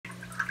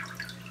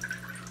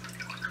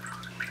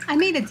I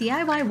made a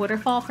DIY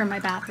waterfall for my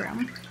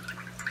bathroom.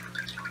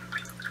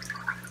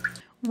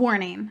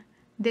 Warning,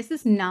 this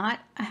is not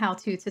a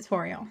how-to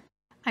tutorial.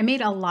 I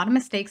made a lot of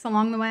mistakes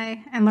along the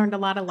way and learned a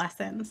lot of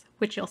lessons,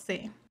 which you'll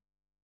see.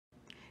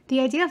 The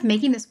idea of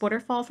making this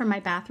waterfall for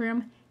my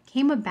bathroom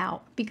came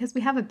about because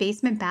we have a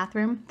basement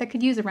bathroom that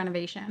could use a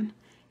renovation.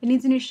 It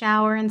needs a new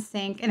shower and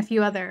sink and a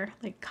few other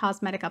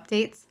cosmetic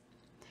updates.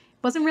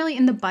 It wasn't really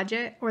in the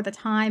budget or the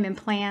time and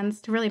plans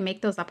to really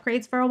make those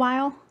upgrades for a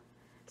while.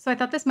 So I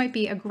thought this might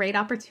be a great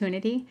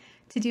opportunity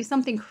to do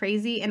something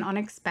crazy and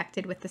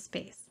unexpected with the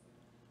space.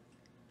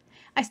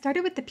 I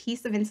started with the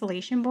piece of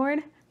insulation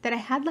board that I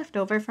had left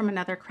over from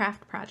another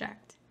craft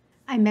project.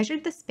 I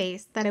measured the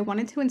space that I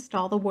wanted to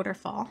install the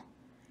waterfall,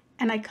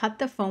 and I cut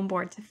the foam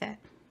board to fit.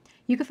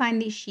 You can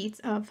find these sheets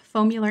of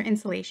FOMULAR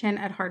insulation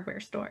at hardware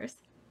stores.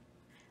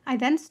 I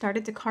then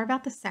started to carve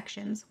out the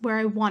sections where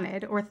I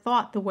wanted or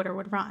thought the water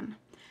would run.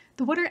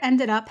 The water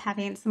ended up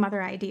having some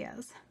other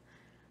ideas.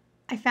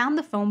 I found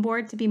the foam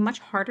board to be much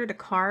harder to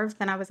carve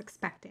than I was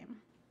expecting.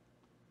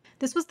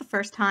 This was the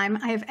first time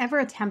I have ever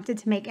attempted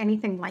to make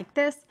anything like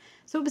this,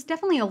 so it was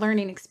definitely a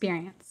learning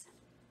experience.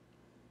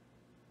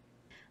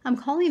 I'm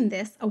calling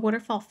this a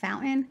waterfall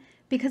fountain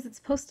because it's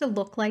supposed to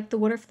look like the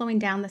water flowing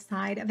down the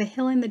side of a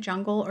hill in the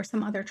jungle or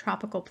some other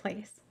tropical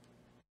place.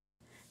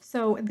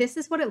 So this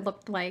is what it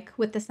looked like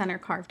with the center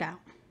carved out.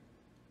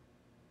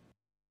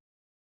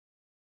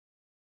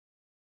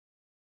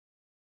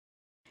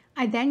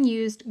 I then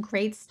used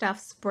Great Stuff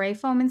spray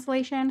foam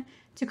insulation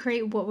to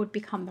create what would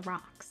become the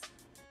rocks.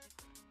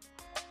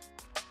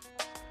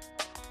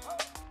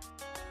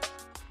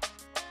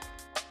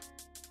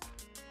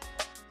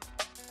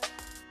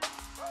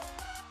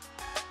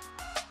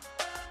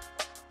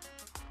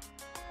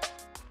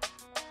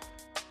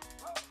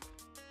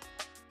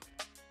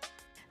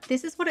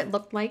 This is what it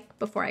looked like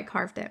before I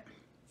carved it.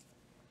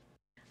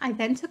 I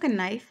then took a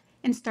knife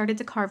and started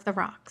to carve the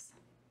rocks.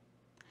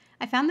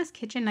 I found this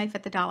kitchen knife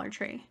at the Dollar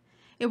Tree.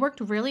 It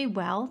worked really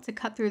well to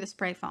cut through the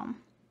spray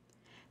foam.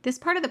 This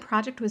part of the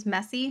project was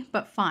messy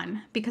but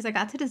fun because I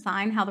got to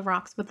design how the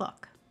rocks would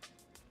look.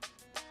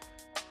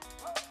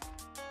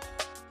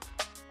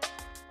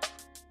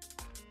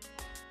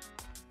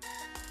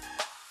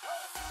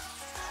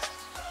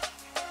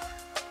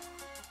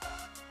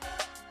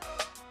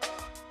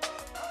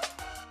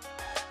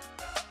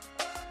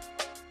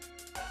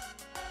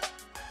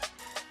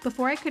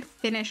 Before I could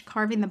finish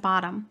carving the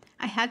bottom,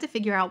 I had to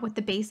figure out what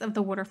the base of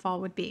the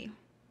waterfall would be.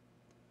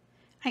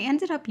 I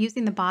ended up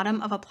using the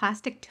bottom of a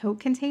plastic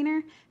tote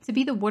container to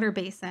be the water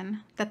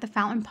basin that the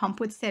fountain pump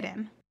would sit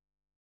in.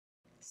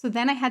 So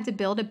then I had to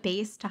build a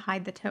base to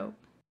hide the tote.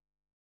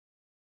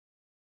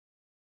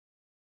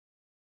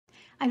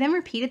 I then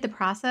repeated the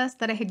process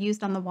that I had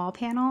used on the wall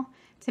panel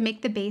to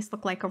make the base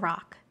look like a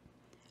rock.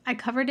 I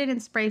covered it in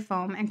spray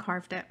foam and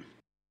carved it.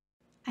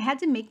 I had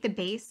to make the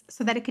base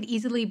so that it could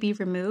easily be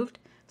removed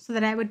so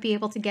that I would be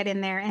able to get in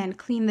there and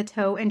clean the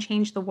tote and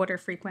change the water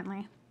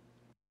frequently.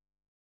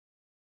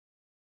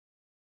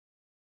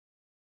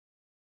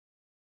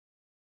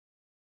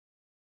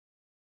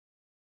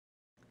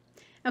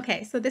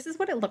 Okay, so this is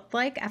what it looked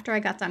like after I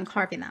got done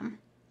carving them.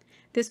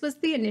 This was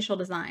the initial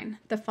design.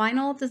 The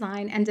final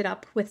design ended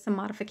up with some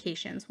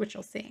modifications, which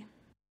you'll see.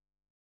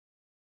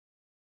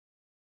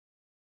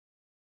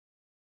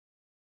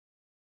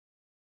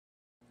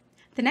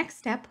 The next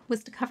step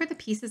was to cover the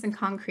pieces in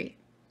concrete.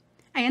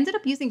 I ended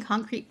up using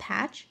concrete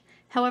patch.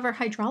 However,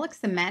 hydraulic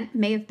cement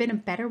may have been a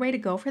better way to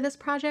go for this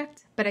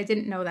project, but I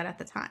didn't know that at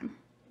the time.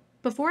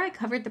 Before I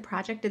covered the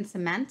project in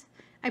cement,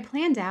 I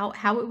planned out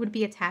how it would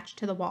be attached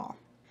to the wall.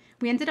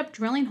 We ended up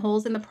drilling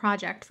holes in the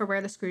project for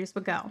where the screws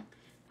would go.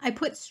 I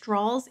put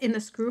straws in the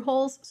screw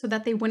holes so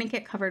that they wouldn't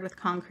get covered with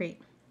concrete.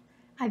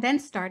 I then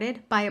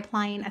started by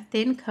applying a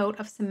thin coat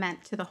of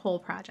cement to the whole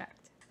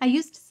project. I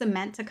used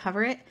cement to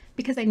cover it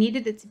because I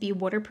needed it to be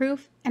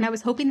waterproof, and I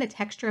was hoping the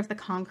texture of the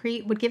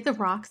concrete would give the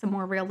rocks a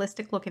more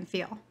realistic look and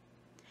feel.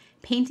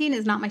 Painting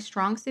is not my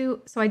strong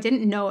suit, so I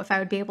didn't know if I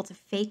would be able to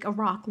fake a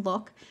rock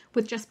look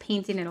with just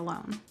painting it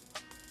alone.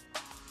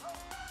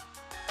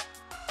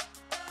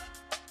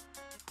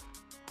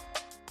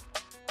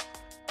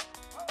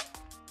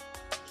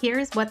 Here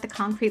is what the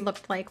concrete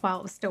looked like while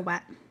it was still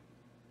wet.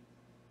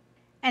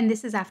 And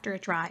this is after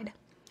it dried.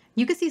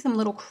 You could see some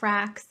little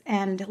cracks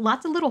and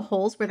lots of little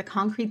holes where the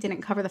concrete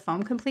didn't cover the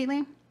foam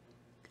completely.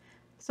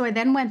 So I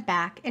then went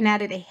back and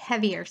added a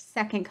heavier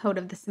second coat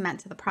of the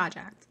cement to the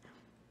project.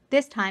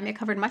 This time it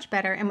covered much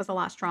better and was a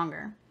lot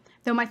stronger.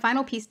 Though my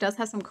final piece does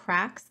have some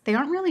cracks, they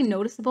aren't really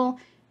noticeable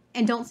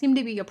and don't seem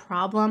to be a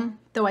problem,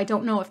 though I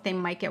don't know if they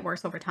might get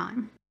worse over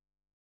time.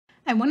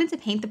 I wanted to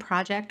paint the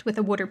project with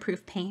a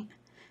waterproof paint,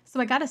 so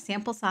I got a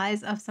sample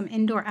size of some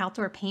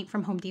indoor-outdoor paint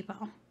from Home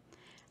Depot.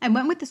 I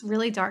went with this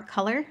really dark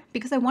color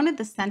because I wanted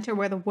the center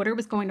where the water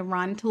was going to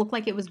run to look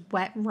like it was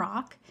wet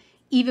rock,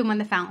 even when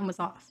the fountain was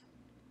off.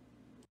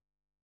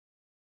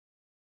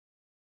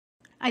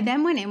 I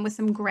then went in with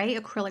some gray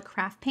acrylic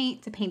craft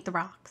paint to paint the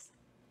rocks.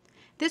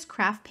 This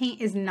craft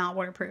paint is not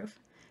waterproof.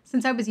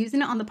 Since I was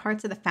using it on the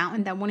parts of the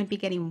fountain that wouldn't be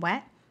getting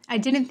wet, I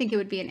didn't think it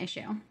would be an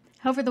issue.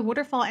 However, the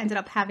waterfall ended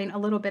up having a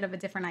little bit of a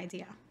different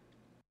idea.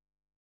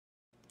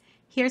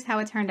 Here's how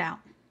it turned out.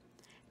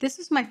 This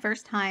was my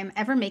first time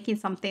ever making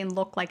something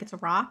look like it's a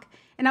rock,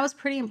 and I was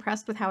pretty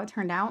impressed with how it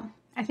turned out.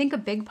 I think a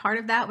big part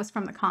of that was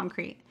from the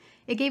concrete.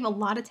 It gave a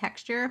lot of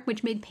texture,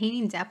 which made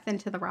painting depth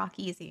into the rock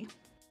easy.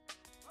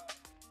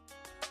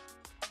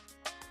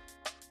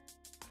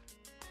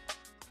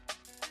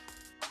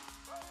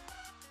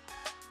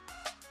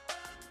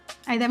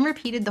 I then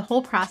repeated the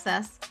whole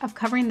process of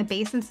covering the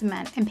base in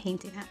cement and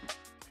painting it.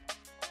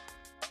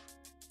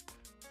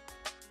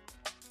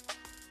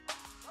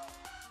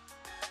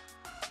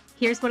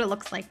 Here's what it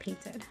looks like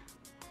painted.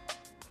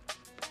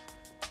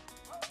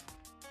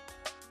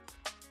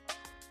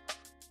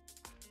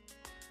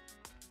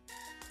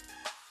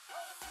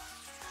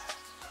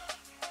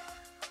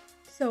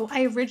 So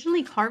I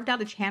originally carved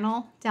out a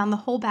channel down the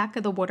whole back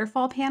of the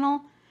waterfall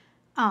panel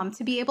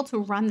to be able to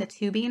run the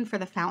tubing for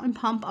the fountain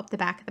pump up the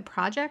back of the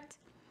project.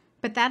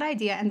 But that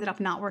idea ended up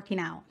not working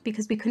out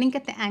because we couldn't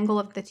get the angle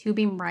of the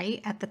tubing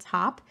right at the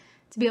top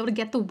to be able to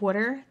get the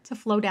water to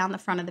flow down the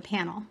front of the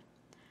panel.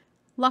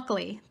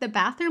 Luckily, the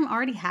bathroom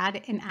already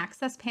had an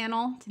access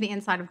panel to the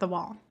inside of the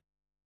wall.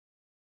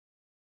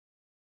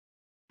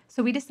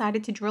 So we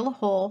decided to drill a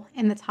hole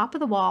in the top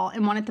of the wall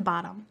and one at the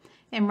bottom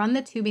and run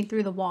the tubing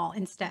through the wall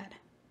instead.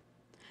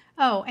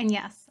 Oh, and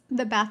yes,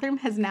 the bathroom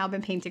has now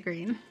been painted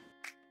green.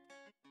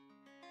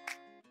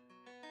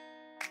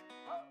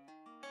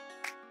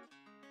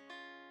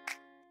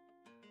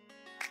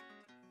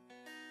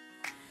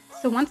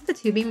 So once the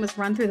tubing was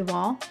run through the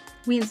wall,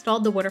 we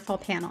installed the waterfall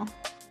panel.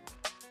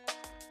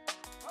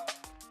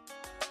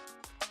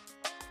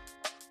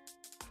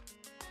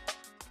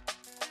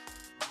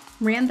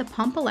 Ran the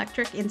pump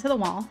electric into the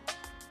wall,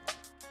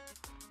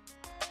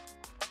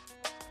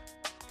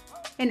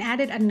 and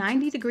added a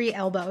 90-degree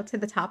elbow to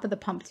the top of the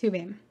pump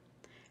tubing.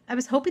 I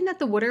was hoping that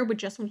the water would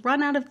just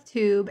run out of the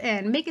tube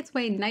and make its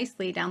way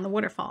nicely down the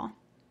waterfall.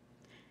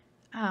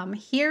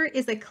 Here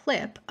is a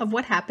clip of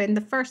what happened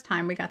the first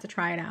time we got to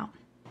try it out.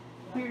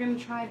 We're going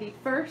to try the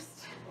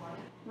first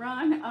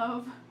run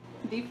of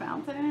the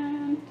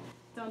fountain.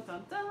 Dun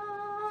dun dun!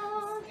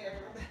 I'm scared.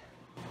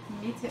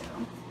 Me too.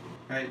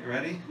 Alright, you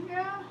ready?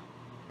 Yeah.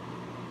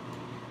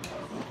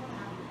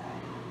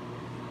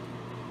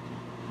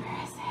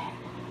 Where is it?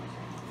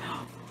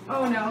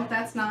 Oh no,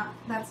 that's not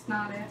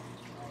it.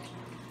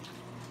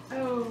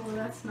 Oh,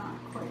 that's not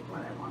quite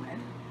what I wanted.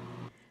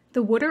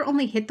 The water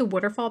only hit the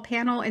waterfall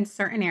panel in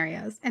certain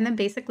areas and then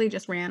basically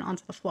just ran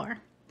onto the floor.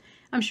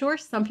 I'm sure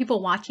some people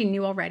watching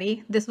knew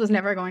already this was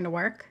never going to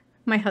work,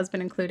 my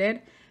husband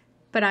included,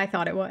 but I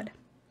thought it would.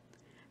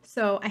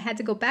 So I had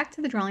to go back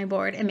to the drawing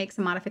board and make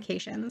some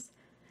modifications.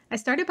 I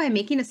started by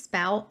making a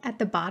spout at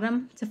the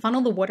bottom to funnel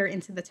the water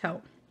into the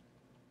tote.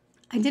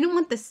 I didn't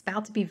want the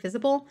spout to be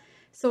visible,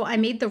 so I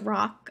made the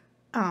rock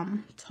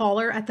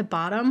taller at the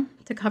bottom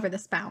to cover the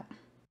spout.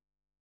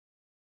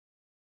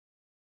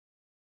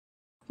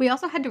 We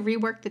also had to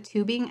rework the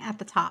tubing at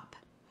the top.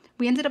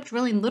 We ended up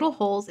drilling little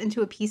holes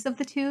into a piece of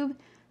the tube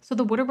so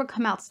the water would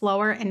come out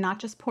slower and not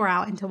just pour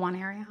out into one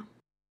area.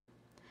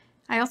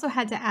 I also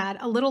had to add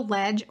a little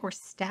ledge or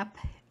step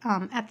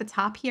at the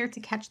top here to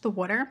catch the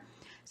water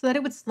so that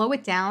it would slow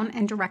it down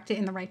and direct it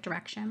in the right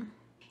direction.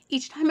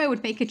 Each time I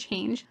would make a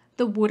change,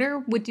 the water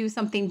would do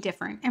something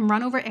different and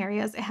run over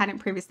areas it hadn't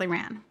previously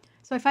ran.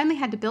 So I finally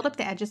had to build up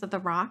the edges of the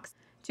rocks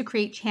to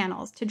create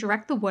channels to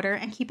direct the water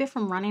and keep it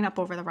from running up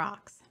over the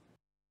rocks.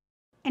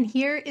 And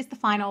here is the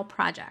final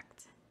project.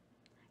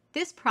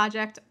 This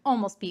project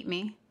almost beat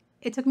me.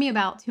 It took me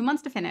about 2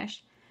 months to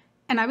finish,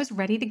 and I was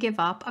ready to give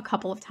up a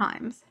couple of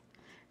times.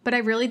 But I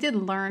really did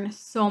learn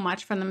so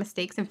much from the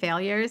mistakes and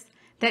failures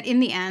that in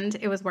the end,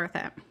 it was worth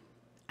it.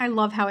 I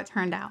love how it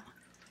turned out.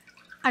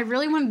 I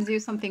really wanted to do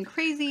something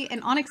crazy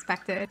and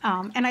unexpected,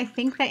 and I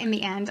think that in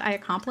the end, I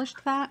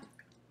accomplished that.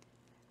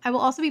 I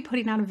will also be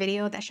putting out a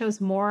video that shows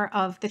more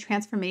of the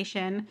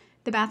transformation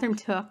the bathroom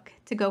took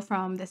to go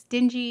from this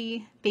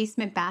dingy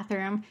basement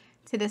bathroom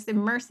to this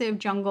immersive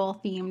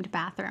jungle-themed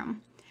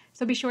bathroom.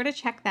 So be sure to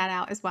check that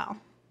out as well.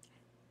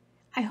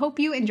 I hope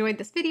you enjoyed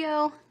this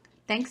video.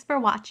 Thanks for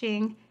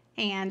watching,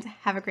 and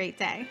have a great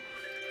day.